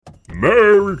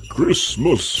Merry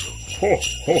Christmas. Ho,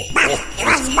 ho, ho.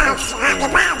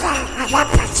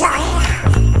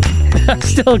 I've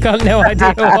still got no idea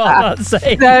what that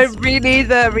says. No, me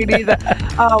neither.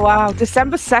 Oh, wow.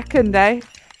 December 2nd, eh?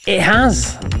 It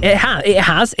has.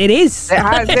 It is. It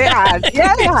has. Yeah,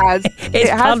 it has. It's it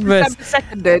has Podmas.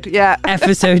 December 2nd, yeah.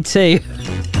 Episode 2.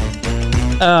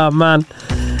 Oh, man.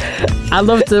 I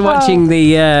loved watching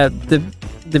the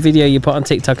video you put on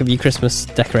TikTok of your Christmas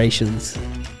decorations.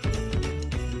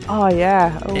 Oh,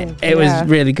 yeah. It was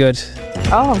really good.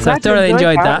 Oh, so I thoroughly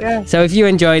enjoyed that. Yeah. So if you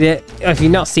enjoyed it, or if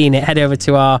you've not seen it, head over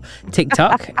to our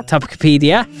TikTok,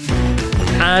 Topicopedia,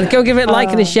 and go give it a like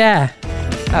and a share.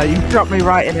 Oh, you've dropped me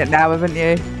right in it now, haven't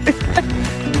you?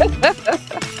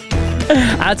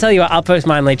 I'll tell you what, I'll post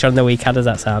mine later on in the week. How does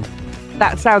that sound?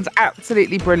 That sounds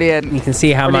absolutely brilliant. You can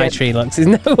see how my tree looks.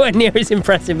 It's nowhere near as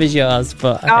impressive as yours,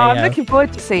 but I'm looking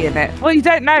forward to seeing it. Well, you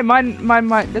don't know. Mine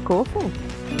might look awful.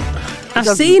 I've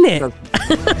seen it.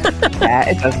 Yeah,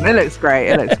 it doesn't. It looks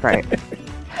great.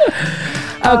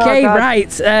 Okay, right.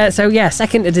 So yeah,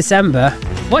 2nd of December.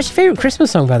 What's your favourite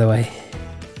Christmas song, by the way?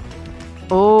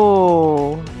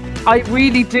 Oh, I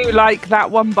really do like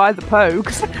that one by the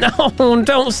Pogues. No,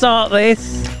 don't start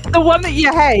this. The one that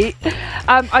you hate.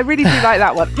 I really do like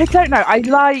that one. I don't know. I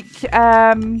like.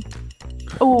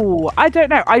 I don't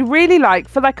know. I really like,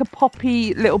 for like a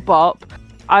poppy little bop,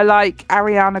 I like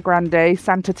Ariana Grande,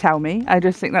 Santa Tell Me. I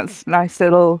just think that's nice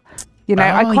little,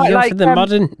 I quite like for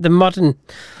the modern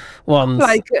ones.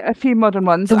 Like a few modern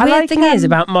ones. The weird thing is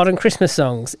about modern Christmas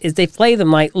songs is they play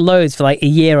them like loads for like a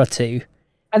year or two.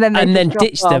 And then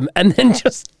ditch them, and then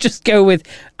just go with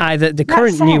either the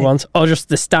current new ones or just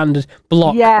the standard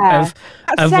block of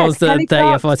ones that are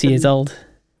 30 or 40 years old.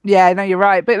 Yeah, no, you're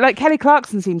right. But like Kelly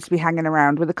Clarkson seems to be hanging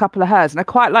around with a couple of hers, and I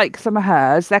quite like some of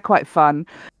hers. They're quite fun.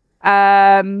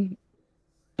 But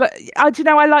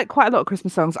I like quite a lot of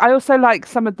Christmas songs. I also like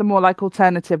some of the more like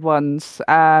alternative ones.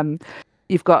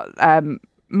 You've got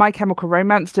My Chemical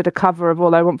Romance did a cover of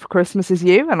All I Want for Christmas Is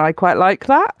You, and I quite like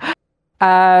that.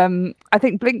 I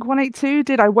think Blink-182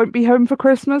 did I Won't Be Home for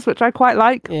Christmas, which I quite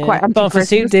like. Yeah. Quite anti-Christmas.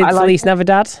 Suit did Feliz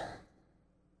Navidad.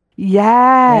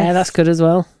 Yeah, that's good as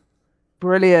well.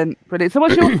 Brilliant. So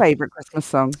what's your favourite Christmas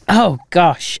song? Oh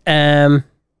gosh,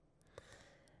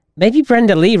 maybe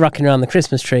Brenda Lee, Rocking Around the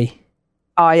Christmas Tree.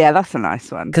 Oh yeah, that's a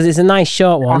nice one. Because it's a nice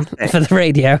short one for the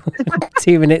radio.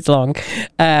 2 minutes long.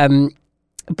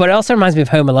 But it also reminds me of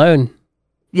Home Alone.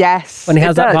 Yes. When he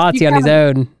has that party on his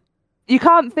own. You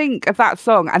can't think of that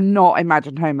song and not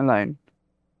imagine Home Alone.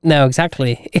 No,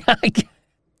 exactly.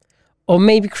 Or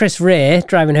maybe Chris Rea,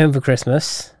 Driving Home for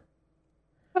Christmas.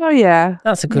 Oh, yeah.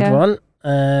 That's a good one.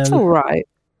 It's all right.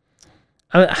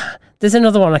 There's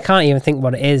another one, I can't even think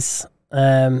what it is.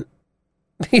 It's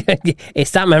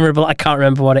that memorable, I can't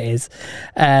remember what it is.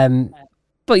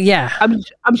 But yeah, I'm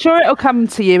sure it'll come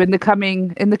to you in the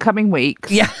coming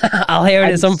weeks. Yeah, I'll hear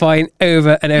it at some point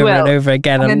over and over and over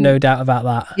again. I've no doubt about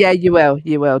that. Yeah, you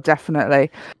will definitely.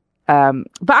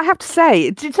 But I have to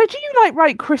say, do you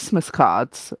write Christmas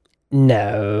cards?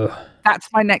 No, that's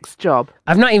my next job.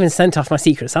 I've not even sent off my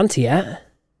Secret Santa yet.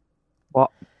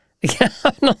 What?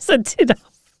 I've not sent it off.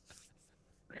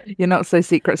 You're not so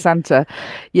Secret Santa.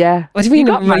 Yeah. What do you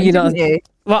mean? You're not.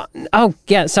 What? Oh,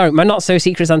 yeah. Sorry, my not so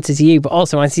Secret Santa to you, but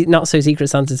also my not so Secret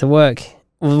Santa to work.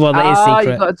 Well, that is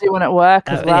secret. You've got to do one at work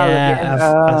as well.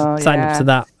 Yeah, I've signed up to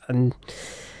that, and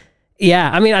yeah,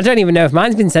 I mean, I don't even know if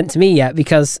mine's been sent to me yet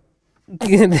because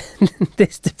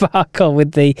this debacle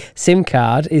with the SIM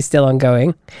card is still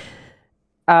ongoing.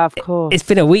 Of course, it's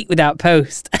been a week without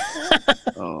post.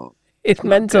 It's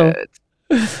mental. Good.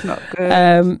 It's not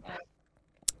good.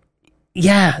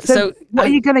 Yeah. So what are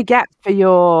you going to get for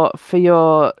your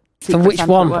Secret for which Santa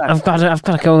one? work? I've got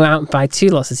to go out and buy 2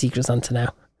 lots of Secret Santa now.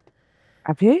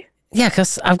 Have you? Yeah,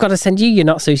 because I've got to send you your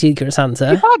not so Secret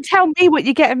Santa. You can't tell me what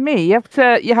you're getting me. You have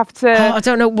to. Oh, I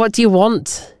don't know. What do you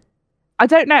want? I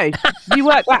don't know. You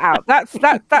work that out. That's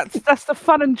the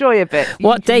fun and joy of it.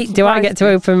 What date do I get to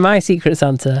open my Secret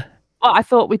Santa? Well, I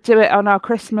thought we'd do it on our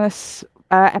Christmas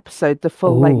episode, the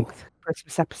full length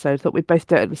Christmas episode. Thought we'd both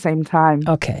do it at the same time.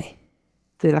 Okay.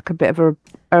 Do like a bit of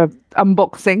a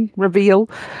unboxing reveal.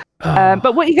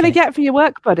 But what are you going to get for your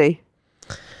work, buddy?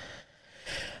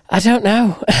 I don't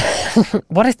know.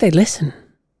 What if they listen?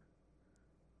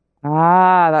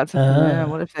 That's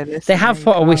what if they listen? They have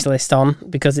put a wish list on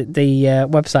because the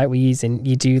website we're using,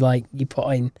 you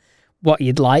put in what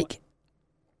you'd like.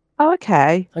 Oh,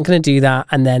 okay. I'm going to do that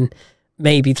and then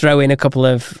maybe throw in a couple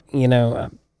of,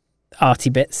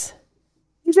 arty bits.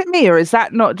 Is it me, or is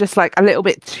that not just like a little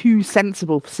bit too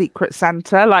sensible for Secret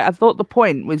Santa? Like, I thought the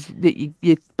point was that you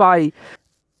buy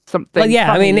something. Well,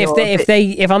 yeah, I mean,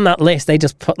 funny if on that list they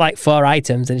just put like 4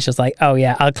 items and it's just like, oh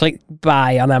yeah, I'll click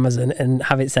buy on Amazon and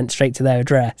have it sent straight to their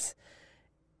address.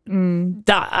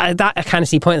 That I kind of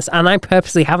see pointless, and I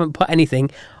purposely haven't put anything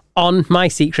on my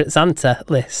Secret Santa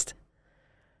list.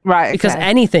 Right, okay. Because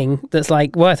anything that's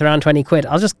like worth around 20 quid,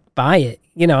 I'll just buy it.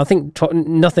 You know, I think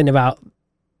nothing about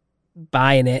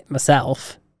buying it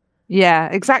myself. Yeah,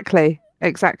 exactly.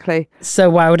 So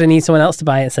why would I need someone else to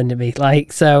buy it and send it me?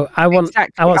 Like, so I want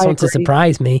someone to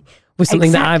surprise me with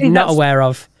something that I'm not aware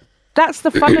of. That's the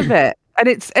fun of it.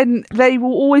 And they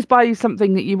will always buy you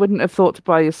something that you wouldn't have thought to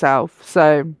buy yourself.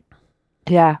 So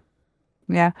yeah.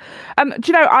 Do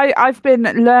you know, I've been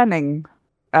learning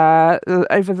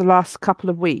over the last couple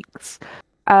of weeks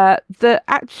that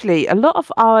actually a lot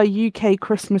of our UK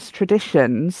Christmas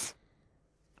traditions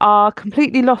are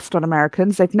completely lost on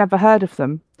Americans. They've never heard of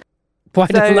them. Why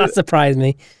doesn't that surprise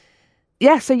me?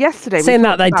 Yeah, so yesterday... Saying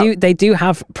that, they do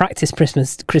have practice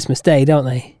Christmas Day, don't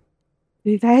they?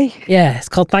 Do they? Yeah, it's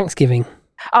called Thanksgiving.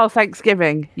 Oh,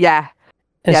 Thanksgiving, yeah.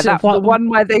 That's the one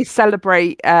where they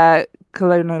celebrate Cologne.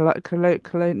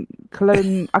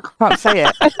 I can't say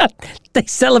it. They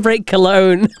celebrate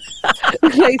Cologne.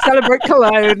 They celebrate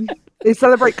Cologne. They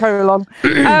celebrate colon.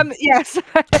 Yes.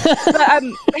 But,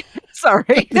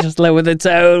 sorry. Just lower the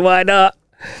tone. Why not?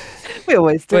 We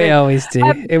always do.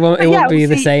 It won't be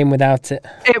the same without it.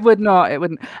 It would not. It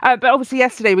wouldn't. But obviously,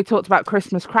 yesterday we talked about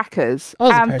Christmas crackers. Oh,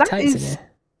 there's a pair of tights in here.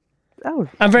 Oh,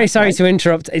 I'm very sorry to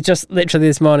interrupt. It just literally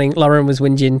this morning, Lauren was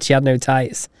whinging. She had no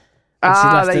tights.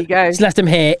 There you go. She left them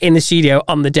here in the studio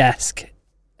on the desk.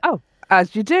 Oh,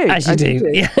 as you do. As you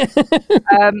do. Yeah.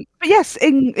 But yes,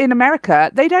 in America,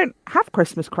 they don't have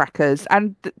Christmas crackers,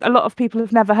 and a lot of people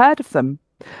have never heard of them.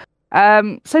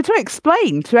 So to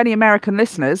explain to any American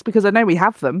listeners, because I know we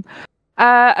have them,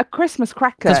 a Christmas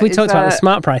cracker. Because we talked about the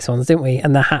Smart Price ones, didn't we?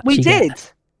 And the hats. We did.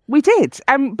 We did,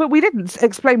 but we didn't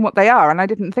explain what they are, and I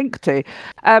didn't think to.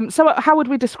 So how would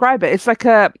we describe it? It's like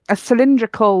a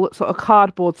cylindrical sort of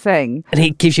cardboard thing. And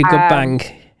it gives you a good bang.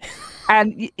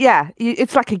 And yeah,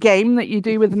 it's like a game that you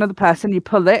do with another person. You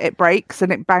pull it, it breaks,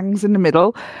 and it bangs in the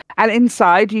middle. And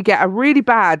inside, you get a really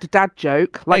bad dad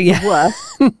joke, like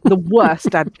the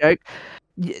worst dad joke,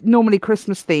 normally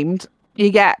Christmas themed. You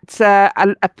get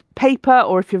a paper,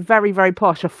 or if you're very, very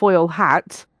posh, a foil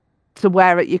hat to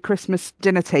wear at your Christmas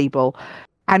dinner table,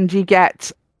 and you get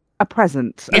a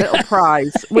present, a little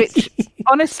prize, which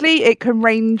honestly, it can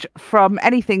range from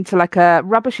anything to like a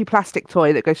rubbishy plastic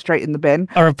toy that goes straight in the bin,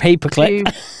 or a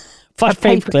paperclip,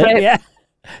 paperclip, yeah.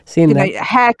 Seen that.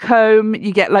 Hair comb.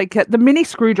 You get like the mini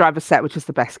screwdriver set, which is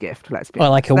the best gift. Let's be honest.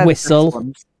 Or like a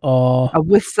whistle, or a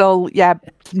whistle. Yeah,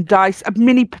 some dice, a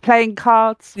mini playing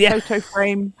cards, photo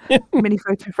frame, mini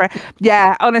photo frame.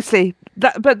 Yeah, honestly,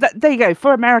 there you go.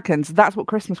 For Americans, that's what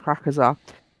Christmas crackers are.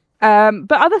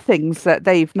 But other things that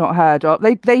they've not heard of,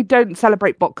 they don't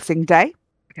celebrate Boxing Day.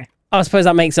 Okay. I suppose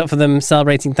that makes up for them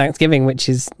celebrating Thanksgiving, which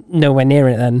is nowhere near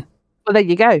it then. Well, there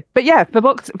you go. But yeah,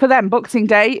 for them, Boxing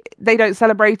Day, they don't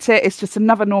celebrate it. It's just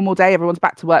another normal day. Everyone's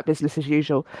back to work, business as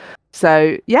usual.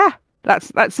 So yeah,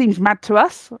 that seems mad to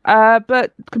us,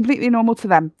 but completely normal to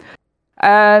them.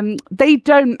 They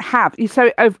don't have,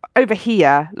 so over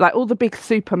here, like all the big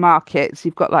supermarkets,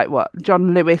 you've got like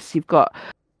John Lewis, you've got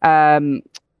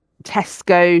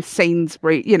Tesco,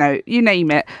 Sainsbury, you name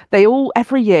it. They all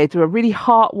every year do a really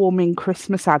heartwarming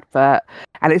Christmas advert,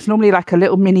 and it's normally like a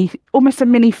little almost a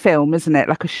mini film, isn't it?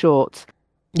 Like a short.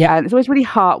 Yeah, and it's always really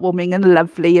heartwarming and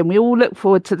lovely, and we all look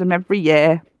forward to them every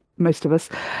year, most of us.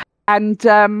 And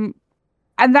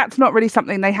that's not really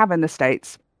something they have in the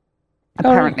States.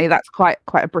 Apparently, that's quite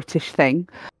a British thing.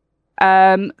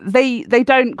 They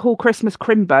don't call Christmas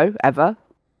Crimbo ever.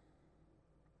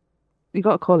 You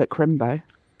got to call it Crimbo.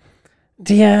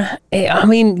 Yeah, I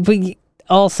mean,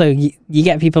 you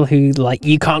get people who like,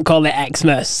 you can't call it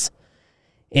Xmas.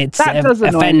 It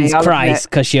offends Christ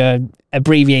because you're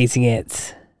abbreviating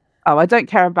it. Oh, I don't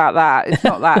care about that. It's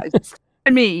not that. It's,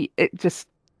 to me, I just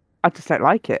don't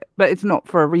like it. But it's not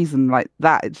for a reason like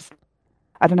that. It's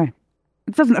I don't know.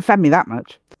 It doesn't offend me that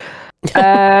much.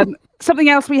 Something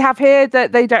else we have here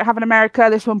that they don't have in America.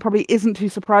 This one probably isn't too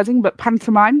surprising, but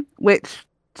pantomime, which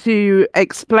to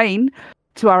explain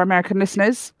to our American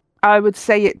listeners, I would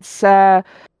say it's a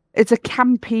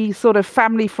campy sort of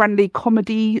family-friendly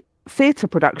comedy theatre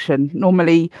production.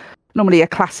 Normally a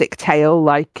classic tale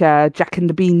like Jack and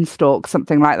the Beanstalk,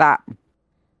 something like that.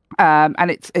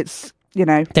 And it's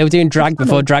they were doing drag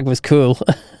before drag was cool.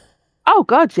 Oh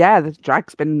God, yeah, the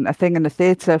drag's been a thing in the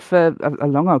theatre for a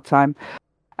long old time.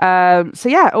 So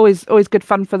yeah, always good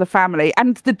fun for the family.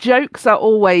 And the jokes are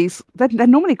always they're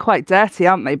normally quite dirty,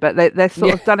 aren't they? But they're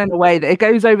sort of done in a way that it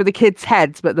goes over the kids'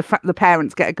 heads, but the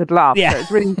parents get a good laugh. Yeah. So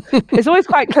it's really it's always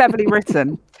quite cleverly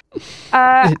written.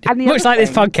 And much like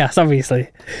this podcast, obviously.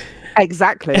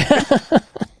 Exactly.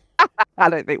 I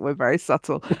don't think we're very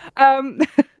subtle. And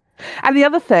the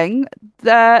other thing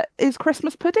is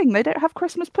Christmas pudding. They don't have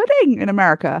Christmas pudding in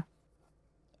America.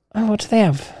 Oh, what do they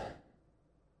have?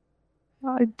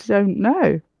 I don't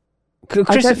know.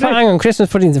 Hang on,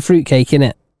 Christmas pudding's a fruitcake, isn't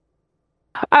it?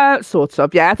 Sort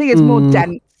of, yeah. I think it's more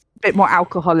dense, a bit more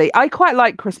alcohol-y. I quite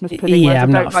like Christmas pudding, yeah, I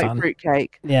don't like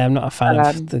fruitcake. Yeah, I'm not a fan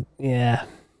of the... Yeah,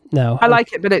 no. I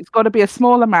like it, but it's got to be a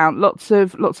small amount, lots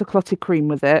of clotted cream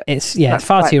with it. It's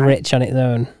far too rich on its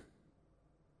own.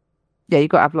 Yeah, you've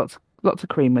got to have lots of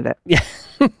cream with it. Yeah.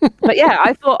 But yeah,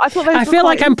 I feel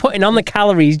like I'm putting on the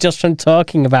calories just from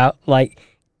talking about, like,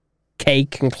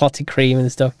 cake and clotted cream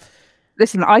and stuff.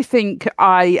 Listen, I think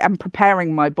I am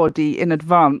preparing my body in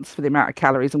advance for the amount of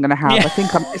calories I'm going to have. Yeah. I think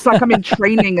it's like I'm in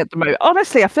training at the moment.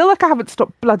 Honestly, I feel like I haven't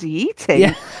stopped bloody eating.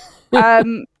 Yeah.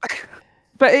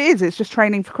 But it's just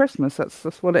training for Christmas.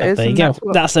 That's what it is. There you go.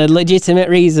 That's a legitimate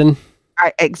reason.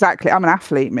 Exactly. I'm an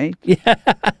athlete, me. Yeah.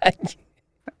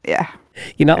 Yeah.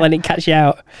 You're not letting it catch you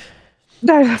out.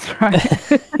 No, that's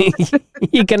right.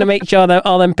 You're going to make sure that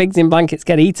all them pigs in blankets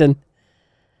get eaten.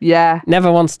 Yeah.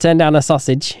 Never once turn down a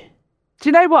sausage. Do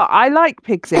you know what? I like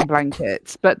pigs in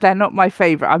blankets, but they're not my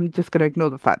favourite. I'm just going to ignore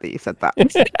the fact that you said that.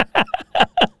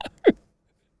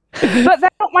 But they're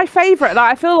not my favourite.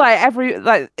 Like, I feel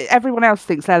like everyone else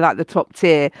thinks they're like the top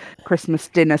tier Christmas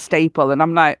dinner staple, and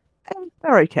I'm like,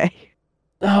 they're okay.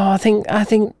 Oh, I think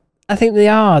they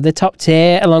are the top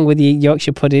tier, along with your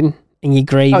Yorkshire pudding and your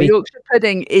gravy. Oh, Yorkshire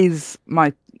pudding is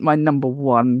my number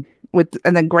one,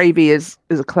 and then gravy is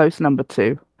a close number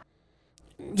two.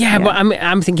 Yeah, but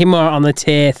I'm thinking more on the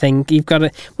tier thing. You've got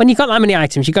to, when you've got that many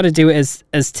items, you've got to do it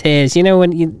as tiers. You know,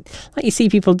 when you see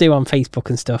people do on Facebook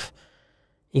and stuff.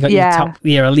 You got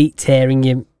your elite tier and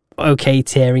your okay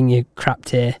tier and your crap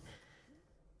tier.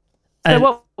 So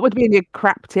what would be in your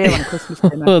crap tier on a Christmas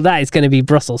dinner? Well, that is going to be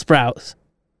Brussels sprouts.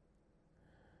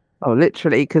 Oh,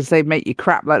 literally, because they make you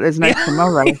crap like there's no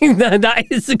tomorrow. That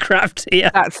is the crap tier.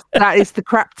 That is the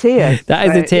crap tier. That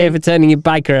is the tier for turning your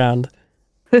bike around.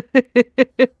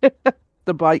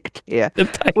 The bike tier. The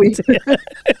bike tier.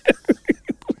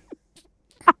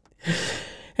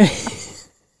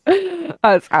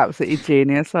 That's absolutely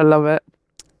genius. I love it.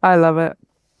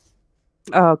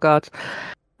 Oh God.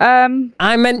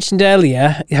 I mentioned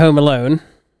earlier Home Alone.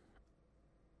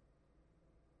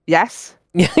 Yes.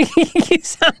 You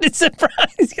sounded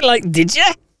surprised. You're like, did you?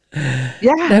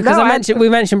 Yeah. Because we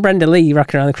mentioned Brenda Lee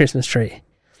rocking around the Christmas tree.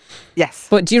 Yes.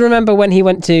 But do you remember when he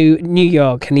went to New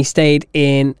York and he stayed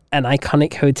in an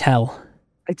iconic hotel?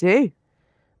 I do.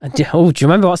 Do you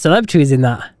remember what celebrity was in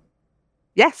that?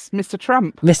 Yes, Mr.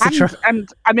 Trump. Trump. And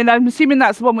I mean, I'm assuming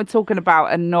that's the one we're talking about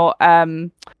and not,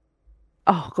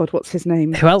 oh God, what's his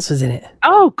name? Who else was in it?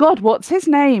 Oh God, what's his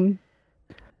name?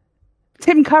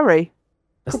 Tim Curry.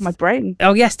 God, my brain.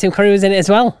 Oh yes, Tim Curry was in it as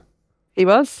well. He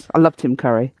was? I love Tim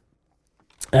Curry.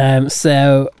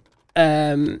 So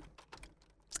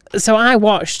I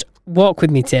watched Walk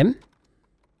With Me, Tim.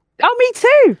 Oh, me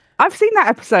too. I've seen that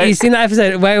episode. You've seen that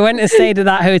episode where we went and stayed at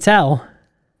that hotel?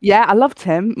 Yeah, I loved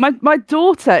him. My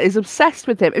daughter is obsessed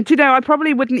with him. And do you know, I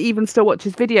probably wouldn't even still watch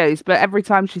his videos, but every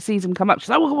time she sees him come up, she's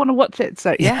like, oh, I want to watch it.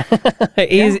 So yeah.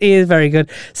 He is very good.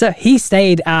 So he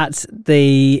stayed at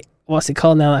the, what's it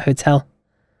called now, that hotel?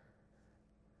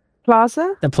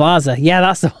 Plaza? The Plaza. Yeah,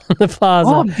 that's the one, the Plaza.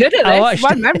 Oh, I'm good at this.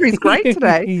 My memory's great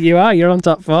today. You're on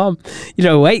top form. You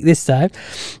don't wait this time.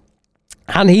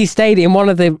 And he stayed in one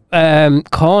of the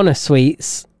corner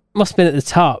suites. Must have been at the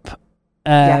top.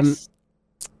 Yes.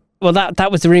 Well,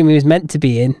 that was the room he was meant to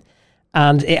be in.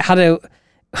 And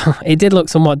it did look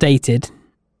somewhat dated.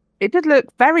 It did look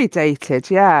very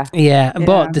dated, yeah. Yeah,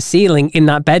 but the ceiling in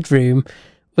that bedroom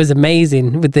was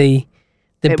amazing with the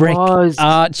brick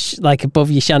arch like above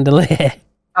your chandelier.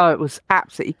 Oh, it was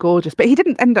absolutely gorgeous. But he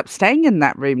didn't end up staying in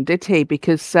that room, did he?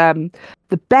 Because the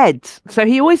bed, so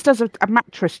he always does a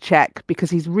mattress check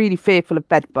because he's really fearful of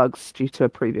bed bugs due to a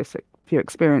previous few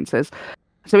experiences.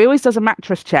 So he always does a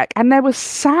mattress check and there was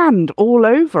sand all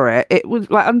over it. It was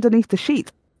like underneath the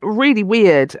sheet. Really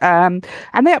weird. And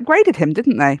they upgraded him,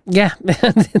 didn't they? Yeah,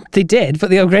 they did.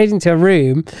 But they upgraded him to a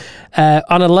room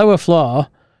on a lower floor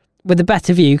with a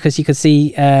better view because you could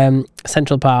see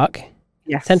Central Park.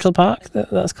 Yes. Central Park,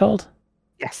 that's called?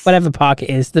 Yes. Whatever park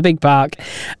it is, the big park.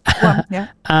 Well, yeah.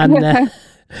 And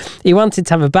he wanted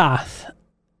to have a bath.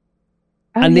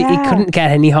 And he couldn't get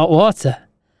any hot water.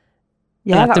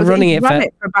 Yeah, after running it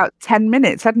for about 10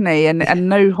 minutes, hadn't he? And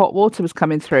no hot water was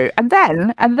coming through. And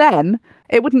then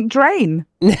it wouldn't drain.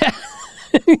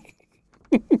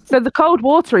 So the cold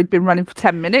water he'd been running for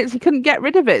 10 minutes, he couldn't get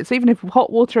rid of it. So even if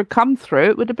hot water had come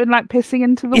through, it would have been like pissing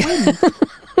into the wind.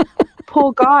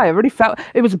 Poor guy. I really felt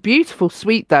it was a beautiful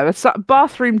suite though.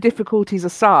 Bathroom difficulties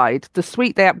aside, the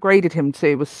suite they upgraded him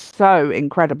to was so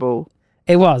incredible.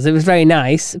 It was very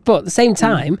nice. But at the same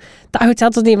time, that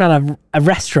hotel doesn't even have a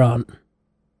restaurant.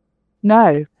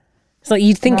 No. It's like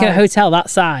you'd think a hotel that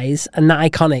size and that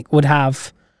iconic would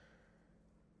have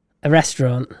a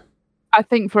restaurant. I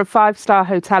think for a 5-star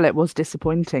hotel, it was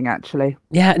disappointing, actually.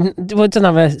 Yeah, it doesn't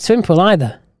have a swimming pool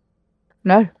either.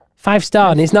 No.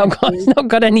 5-star, and it's not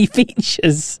got any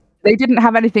features. They didn't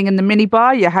have anything in the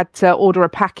minibar. You had to order a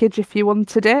package if you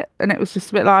wanted it, and it was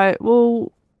just a bit like,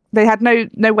 well, they had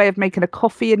no way of making a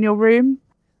coffee in your room.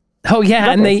 Oh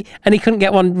yeah, and he couldn't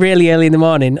get one really early in the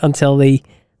morning until the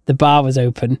bar was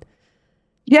open.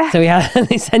 Yeah. So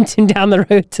they sent him down the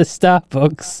road to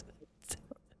Starbucks.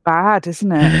 Bad,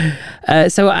 isn't it?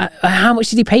 So how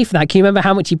much did he pay for that? Can you remember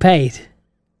how much he paid?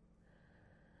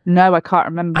 No, I can't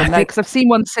remember. Because I've seen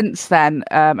one since then,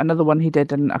 another one he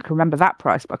did, and I can remember that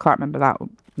price, but I can't remember that one.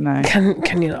 No.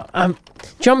 Can you not? Do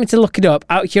you want me to look it up?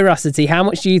 Out of curiosity, how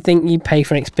much do you think you pay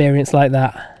for an experience like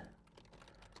that?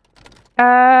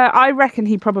 I reckon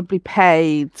he probably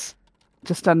paid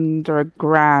just under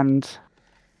 $1,000.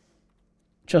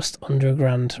 Just under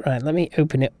 $1,000. Right, let me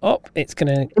open it up. It's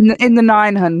gonna in the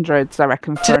 900s, I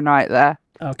reckon, for a night there.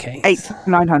 Okay.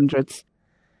 900s.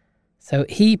 So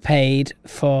he paid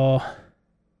for.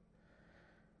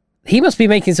 He must be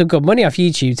making some good money off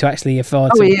YouTube to actually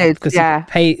afford. Oh, he is. Because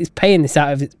he's paying this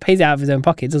pays it out of his own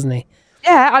pocket, doesn't he?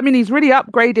 Yeah, I mean, he's really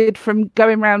upgraded from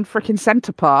going around freaking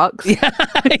Centre Parks,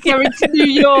 going to New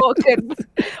York, and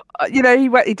he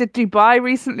did Dubai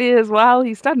recently as well.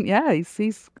 He's done,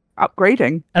 he's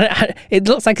upgrading. And it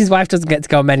looks like his wife doesn't get to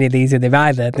go on many of these with him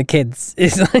either. The kids,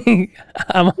 it's like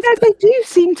they do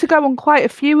seem to go on quite a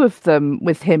few of them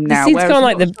with him now. They seem to go on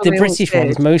like the British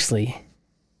ones mostly.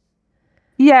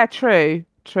 Yeah, true.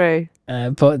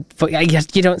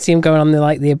 But you don't see him going on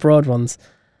the abroad ones.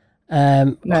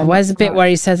 No, where's the bit where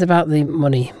he says about the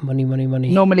money?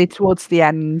 Normally towards the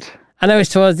end. I know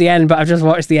it's towards the end, but I've just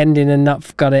watched the ending and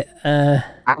not got it.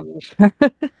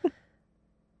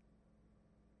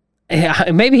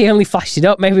 Maybe he only flashed it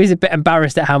up. Maybe he's a bit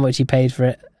embarrassed at how much he paid for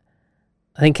it.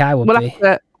 I think I would be.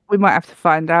 We might have to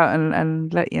find out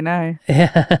and let you know.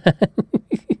 Yeah.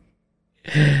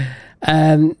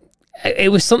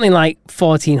 It was something like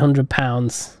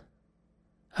 £1,400,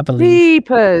 I believe.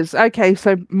 Jeepers. Okay,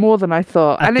 so more than I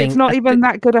thought. It's not even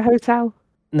that good a hotel?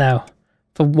 No,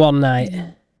 for one night.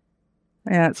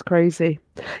 Yeah, it's crazy.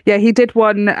 Yeah, he did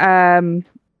one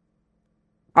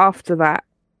after that.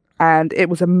 And it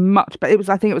was I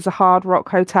think it was a Hard Rock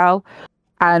hotel,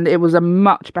 and it was a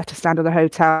much better standard of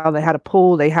hotel. They had a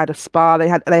pool, they had a spa, they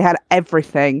had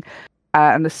everything,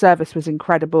 and the service was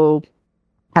incredible.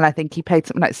 And I think he paid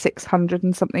something like £600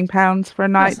 and something for a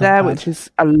night there, which is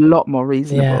a lot more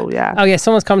reasonable. Yeah. Oh yeah,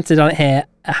 someone's commented on it here.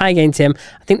 Hi again, Tim.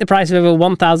 I think the price of over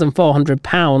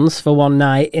 £1,400 for one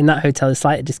night in that hotel is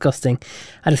slightly disgusting.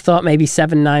 I'd have thought maybe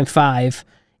 $795,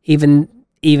 even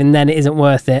then it isn't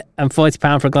worth it. And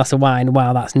 £40 for a glass of wine,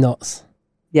 wow, that's nuts.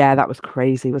 Yeah, that was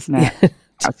crazy, wasn't it?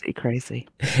 Absolutely crazy.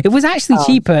 It was actually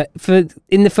cheaper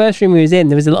in the first room we was in.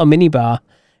 There was a little mini bar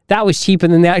that was cheaper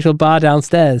than the actual bar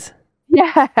downstairs.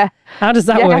 Yeah. How does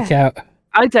that work out?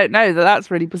 I don't know.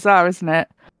 That's really bizarre, isn't it?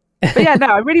 But yeah, no,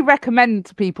 I really recommend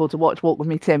to people to watch Walk With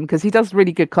Me Tim, because he does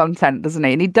really good content, doesn't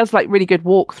he? And he does really good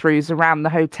walkthroughs around the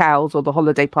hotels or the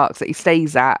holiday parks that he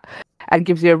stays at, and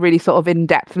gives you a really sort of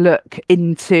in-depth look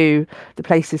into the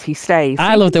places he stays.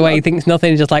 I love the way he thinks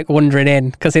nothing is just like wandering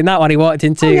in, because in that one he walked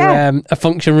into a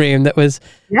function room that was,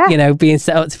 being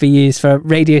set up to be used for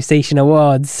radio station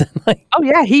awards. Oh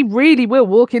yeah, he really will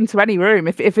walk into any room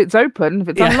if it's open, if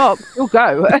it's unlocked, he'll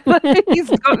go.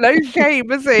 He's got no shame,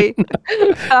 has he?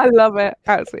 I love it,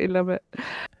 absolutely love it.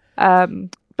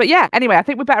 But yeah, anyway, I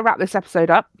think we better wrap this episode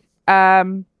up.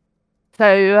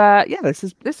 So this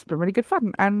has been really good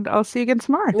fun, and I'll see you again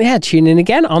tomorrow. Yeah, tune in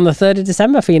again on the 3rd of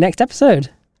December for your next episode.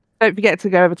 Don't forget to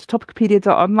go over to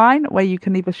topicopedia.online, where you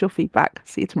can leave us your feedback.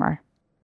 See you tomorrow.